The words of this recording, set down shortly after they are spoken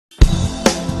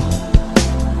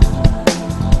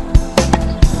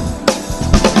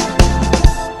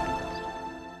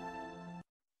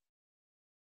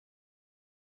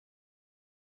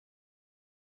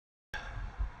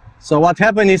So what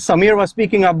happened is Samir was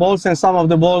picking up balls, and some of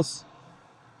the balls,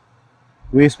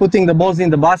 we was putting the balls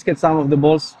in the basket, some of the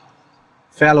balls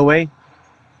fell away.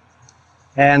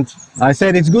 And I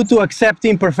said it's good to accept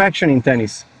imperfection in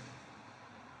tennis.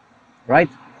 Right?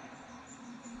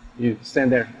 You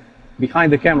stand there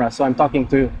behind the camera, so I'm talking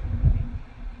to you.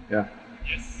 Yeah.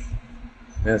 Yes.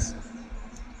 Yes.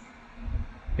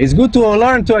 It's good to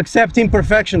learn to accept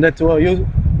imperfection, that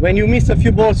when you miss a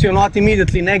few balls, you're not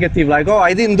immediately negative, like, oh,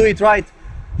 I didn't do it right.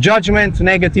 Judgment,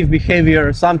 negative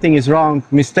behavior, something is wrong,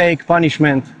 mistake,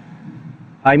 punishment.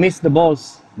 I missed the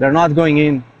balls, they're not going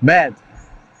in, bad.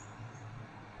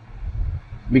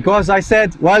 Because I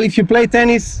said, well, if you play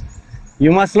tennis,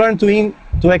 you must learn to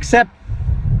accept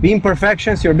the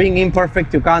imperfections. You're being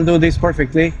imperfect, you can't do this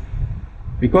perfectly,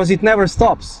 because it never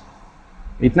stops.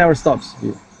 It never stops.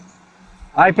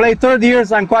 I play 30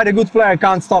 years, I'm quite a good player, I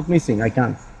can't stop missing, I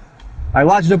can't. I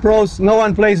watch the pros, no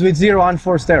one plays with 0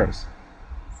 unforced errors.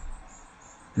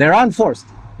 They're unforced.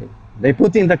 They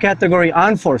put in the category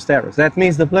unforced errors. That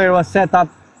means the player was set up,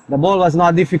 the ball was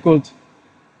not difficult.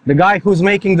 The guy who's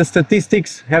making the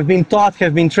statistics have been taught,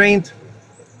 have been trained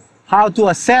how to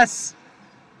assess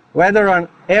whether an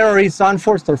error is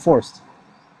unforced or forced.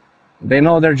 They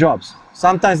know their jobs.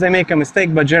 Sometimes they make a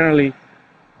mistake, but generally,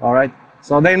 all right.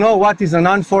 So they know what is an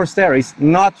unforced error. It's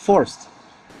not forced.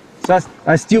 It's just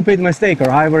a stupid mistake,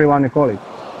 or however you want to call it.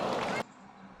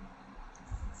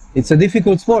 It's a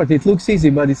difficult sport. It looks easy,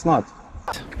 but it's not.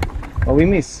 But we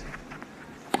miss.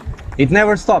 It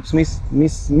never stops.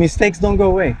 Mistakes don't go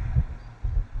away.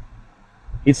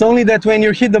 It's only that when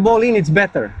you hit the ball in, it's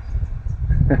better.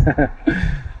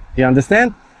 You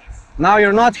understand? Now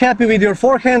you're not happy with your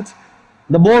forehand.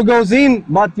 The ball goes in,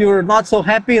 but you're not so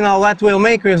happy. Now what we'll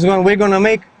make is we're going to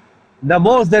make the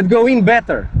balls that go in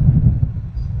better.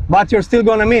 But you're still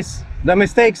going to miss. The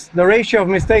mistakes, the ratio of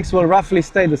mistakes will roughly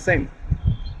stay the same.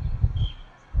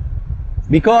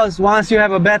 Because once you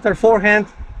have a better forehand,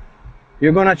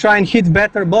 you're going to try and hit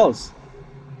better balls.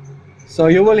 So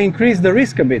you will increase the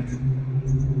risk a bit.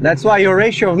 That's why your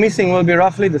ratio of missing will be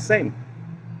roughly the same.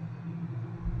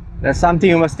 That's something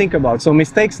you must think about. So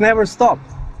mistakes never stop.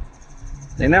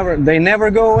 They never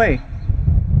go away.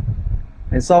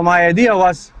 And so my idea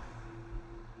was,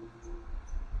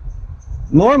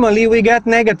 normally we get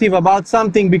negative about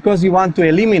something because we want to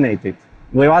eliminate it.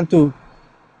 We want to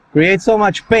create so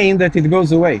much pain that it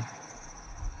goes away.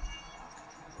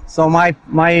 So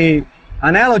my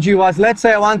analogy was, let's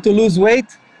say I want to lose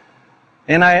weight,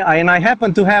 and I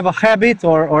happen to have a habit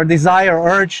or desire or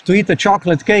urge to eat a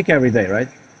chocolate cake every day, right?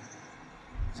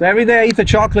 So every day I eat a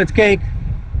chocolate cake,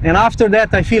 and after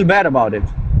that I feel bad about it.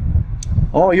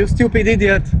 Oh, you stupid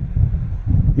idiot.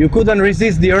 You couldn't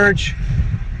resist the urge.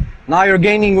 Now you're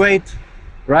gaining weight,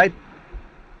 right?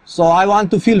 So I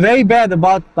want to feel very bad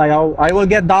about, I will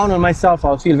get down on myself,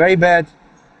 I'll feel very bad.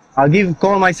 I'll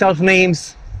call myself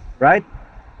names, right?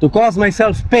 To cause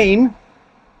myself pain,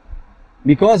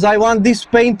 because I want this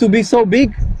pain to be so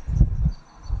big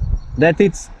that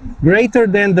it's greater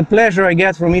than the pleasure I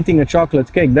get from eating a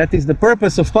chocolate cake. That is the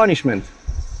purpose of punishment,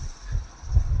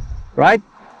 right?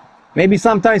 Maybe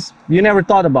sometimes you never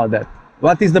thought about that.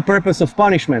 What is the purpose of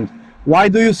punishment? Why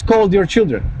do you scold your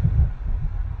children?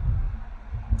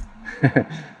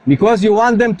 Because you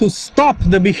want them to stop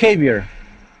the behavior.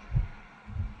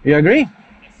 You agree?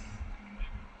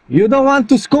 You don't want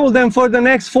to scold them for the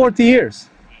next 40 years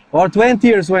or 20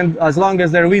 years, as long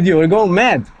as they're with you. You're going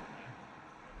mad.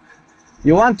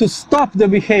 You want to stop the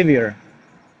behavior.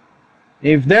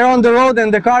 If they're on the road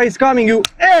and the car is coming,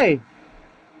 hey!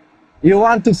 You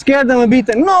want to scare them a bit,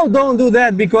 and no, don't do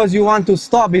that, because you want to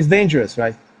stop. It's dangerous,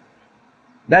 right?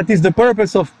 That is the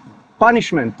purpose of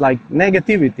punishment, like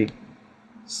negativity.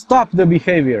 Stop the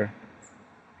behavior.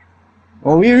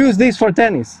 Well, we use this for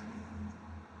tennis.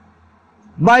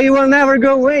 But it will never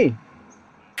go away.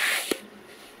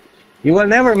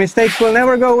 Mistakes will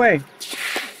never go away.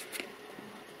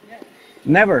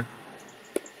 Never.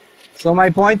 So my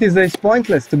point is that it's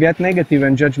pointless to get negative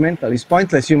and judgmental. It's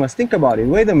pointless. You must think about it.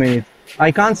 Wait a minute.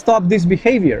 I can't stop this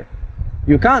behavior.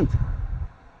 You can't.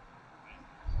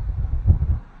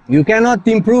 You cannot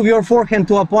improve your forehand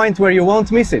to a point where you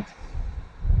won't miss it.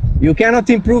 You cannot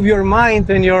improve your mind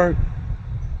and your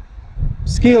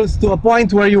skills to a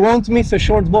point where you won't miss a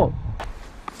short ball.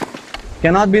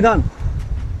 Cannot be done.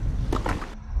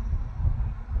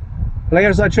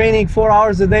 Players are training 4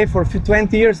 hours a day for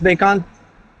 20 years. They can't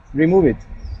remove it.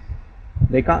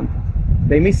 They can't.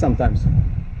 They miss sometimes.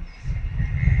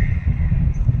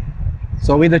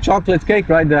 So with the chocolate cake,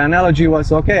 right, the analogy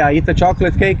was, okay, I eat a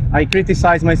chocolate cake, I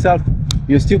criticize myself,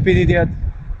 you stupid idiot,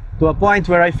 to a point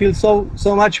where I feel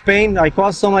so much pain, I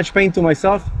cause so much pain to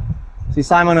myself,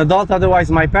 since I'm an adult,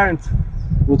 otherwise my parent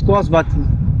would cause, but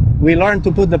we learn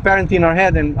to put the parent in our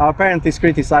head, and our parent is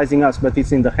criticizing us, but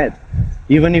it's in the head.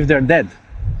 Even if they're dead,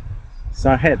 it's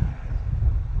our head.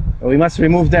 We must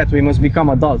remove that, we must become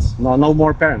adults. No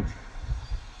more parent.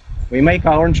 We make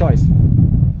our own choice.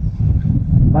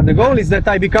 But the goal is that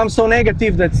I become so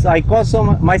negative that I cause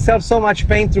myself so much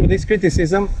pain through this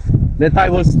criticism that I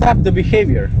will stop the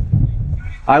behavior.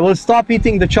 I will stop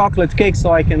eating the chocolate cake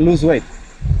so I can lose weight.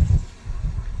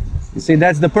 You see,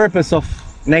 that's the purpose of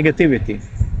negativity.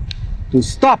 To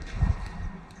stop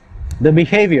the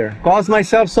behavior. Cause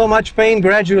myself so much pain,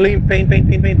 gradually,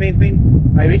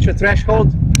 pain. I reach a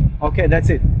threshold, okay, that's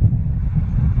it.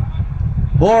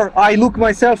 Or I look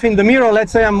myself in the mirror,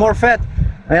 let's say I'm more fat,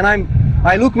 and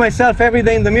I look myself every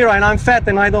day in the mirror and I'm fat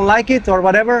and I don't like it or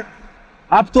whatever,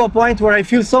 up to a point where I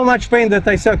feel so much pain that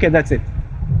I say, okay, that's it.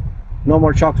 No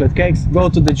more chocolate cakes, go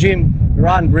to the gym,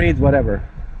 run, breathe, whatever.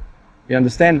 You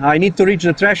understand? I need to reach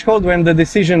the threshold when the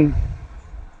decision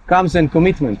comes and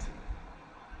commitment.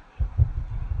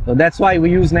 So that's why we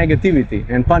use negativity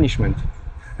and punishment.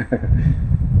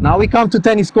 Now we come to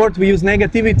tennis court, we use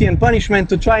negativity and punishment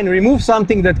to try and remove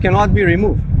something that cannot be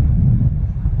removed.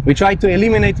 We try to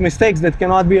eliminate mistakes that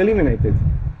cannot be eliminated.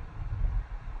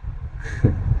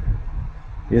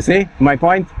 You see my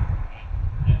point?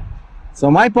 So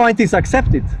my point is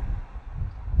accept it.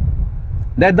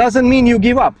 That doesn't mean you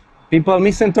give up. People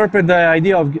misinterpret the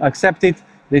idea of accept it.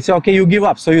 They say, okay, you give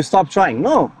up, so you stop trying.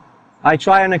 No, I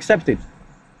try and accept it.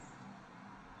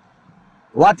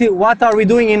 What are we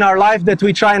doing in our life that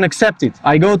we try and accept it?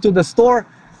 I go to the store.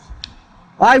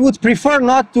 I would prefer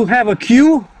not to have a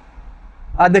queue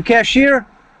at the cashier.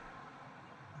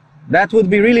 That would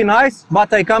be really nice,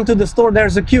 but I come to the store,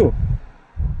 there's a queue.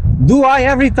 Do I,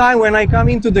 every time when I come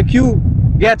into the queue,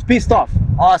 get pissed off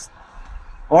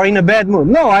or in a bad mood?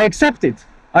 No, I accept it.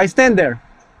 I stand there.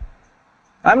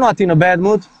 I'm not in a bad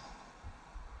mood.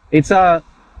 It's a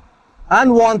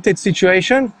unwanted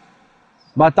situation,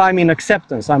 but I'm in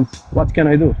acceptance. What can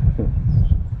I do?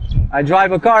 I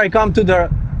drive a car, I come to the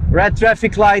red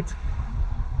traffic light.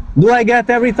 Do I get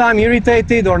every time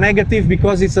irritated or negative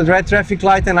because it's a red traffic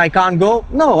light and I can't go?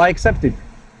 No, I accept it.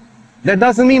 That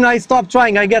doesn't mean I stop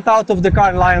trying. I get out of the car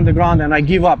and lie on the ground and I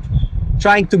give up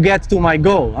trying to get to my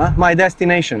goal, my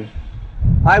destination.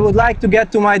 I would like to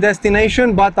get to my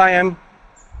destination, but I am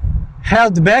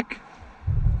held back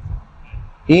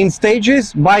in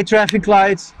stages by traffic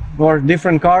lights or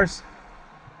different cars,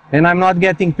 and I'm not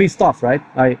getting pissed off, right?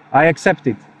 I accept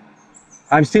it.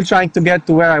 I'm still trying to get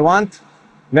to where I want,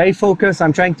 very focused,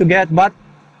 I'm trying to get, but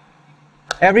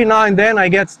every now and then I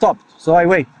get stopped, so I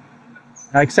wait.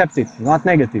 I accept it, not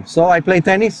negative. So I play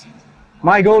tennis.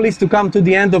 My goal is to come to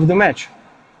the end of the match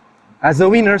as a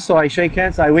winner, so I shake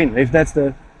hands, I win, if that's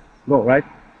the goal, right?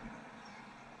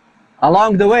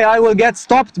 Along the way, I will get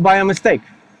stopped by a mistake.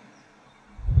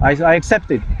 I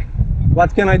accept it.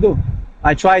 What can I do?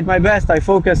 I tried my best, I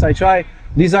focus, I try.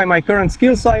 These are my current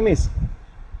skills, so I miss.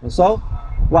 So,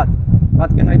 what? What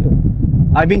can I do?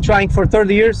 I've been trying for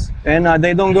 30 years, and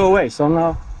they don't go away. So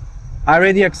now, I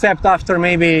already accept after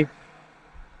maybe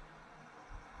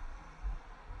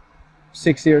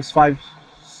 6 years,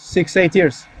 8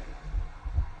 years.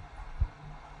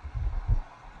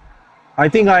 I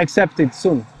think I accept it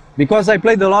soon. Because I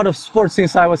played a lot of sports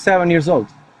since I was 7 years old.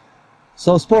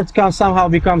 So sports somehow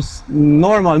becomes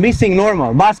normal, missing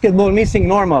normal. Basketball missing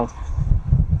normal.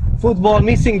 Football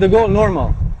missing the goal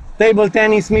normal. Table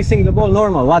tennis missing the ball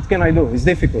normal. What can I do? It's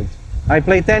difficult. I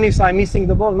play tennis, I'm missing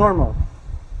the ball normal.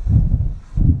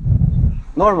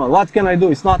 Normal. What can I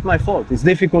do? It's not my fault. It's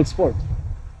difficult sport.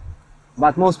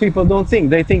 But most people don't think.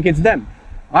 They think it's them.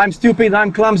 I'm stupid,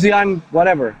 I'm clumsy, I'm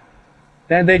whatever.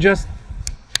 Then they just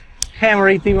hammer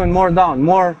it even more down,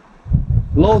 more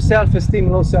low self-esteem,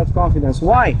 low self-confidence.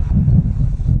 Why?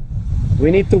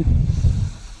 We need to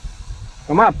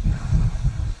come up.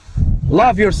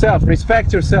 Love yourself,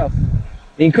 respect yourself,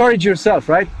 encourage yourself,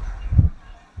 right?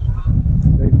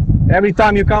 Every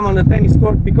time you come on a tennis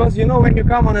court, because you know when you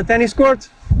come on a tennis court,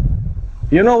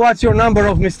 you know what's your number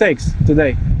of mistakes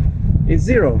today? It's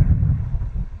 0.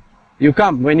 You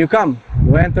come, when you come,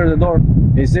 you enter the door,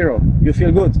 it's 0. You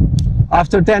feel good.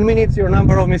 After 10 minutes, your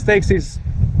number of mistakes is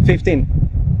 15.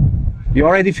 You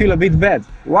already feel a bit bad.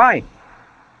 Why?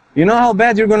 You know how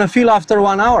bad you're going to feel after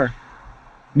 1 hour?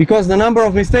 Because the number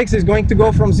of mistakes is going to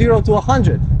go from 0 to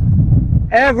 100.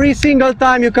 Every single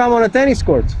time you come on a tennis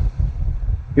court.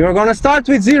 You're going to start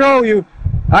with 0. You,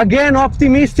 again,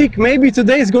 optimistic. Maybe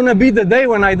today is going to be the day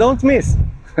when I don't miss.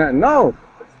 No.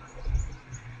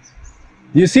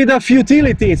 You see the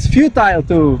futility, it's futile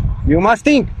to, you must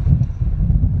think.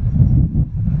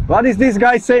 What is this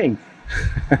guy saying?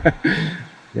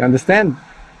 You understand?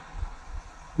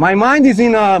 My mind is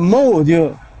in a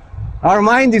mode, our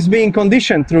mind is being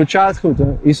conditioned through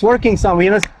childhood. It's working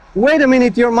somewhere. Wait a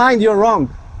minute, your mind, you're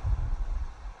wrong.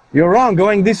 You're wrong,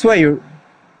 going this way. You're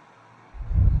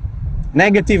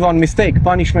negative on mistake,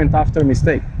 punishment after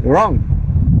mistake. You're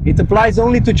wrong. It applies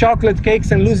only to chocolate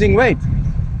cakes and losing weight.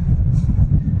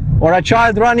 Or a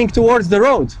child running towards the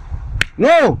road.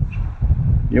 No!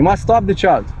 You must stop the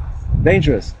child.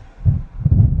 Dangerous.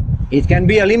 It can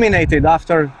be eliminated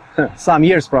after some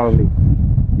years probably.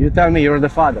 You tell me you're the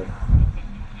father.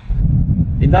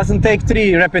 It doesn't take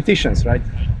 3 repetitions, right?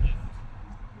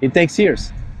 It takes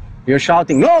years. You're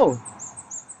shouting, no!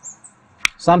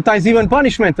 Sometimes even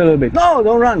punishment a little bit. No,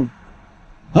 don't run.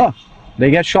 Huh. They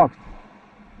get shocked.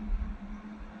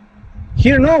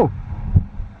 Here, no.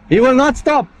 He will not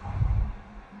stop.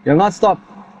 He'll not stop.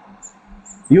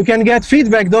 You can get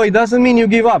feedback though, it doesn't mean you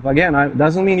give up. Again, it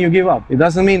doesn't mean you give up. It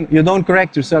doesn't mean you don't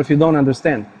correct yourself, you don't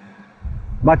understand.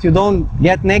 But you don't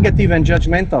get negative and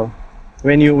judgmental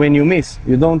when you miss.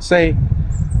 You don't say,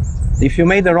 if you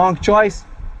made the wrong choice,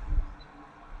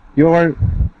 you were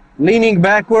leaning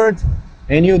backward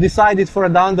and you decided for a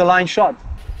down the line shot.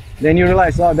 Then you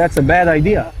realize, oh, that's a bad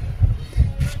idea.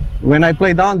 When I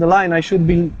play down the line, I should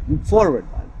be forward.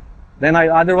 Then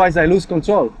otherwise I lose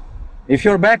control. If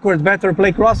you're backward, better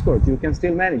play cross court. You can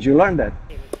still manage. You learn that.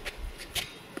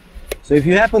 So if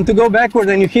you happen to go backward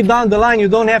and you hit down the line, you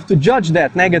don't have to judge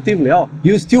that negatively. Oh,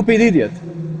 you stupid idiot.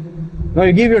 No,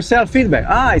 you give yourself feedback.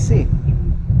 Ah, I see.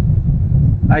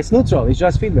 It's neutral. It's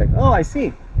just feedback. Oh, I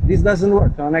see. This doesn't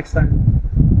work. Oh, next time.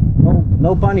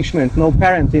 No punishment. No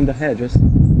parent in the head. Just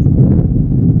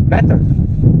better.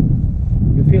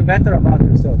 You feel better about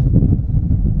yourself.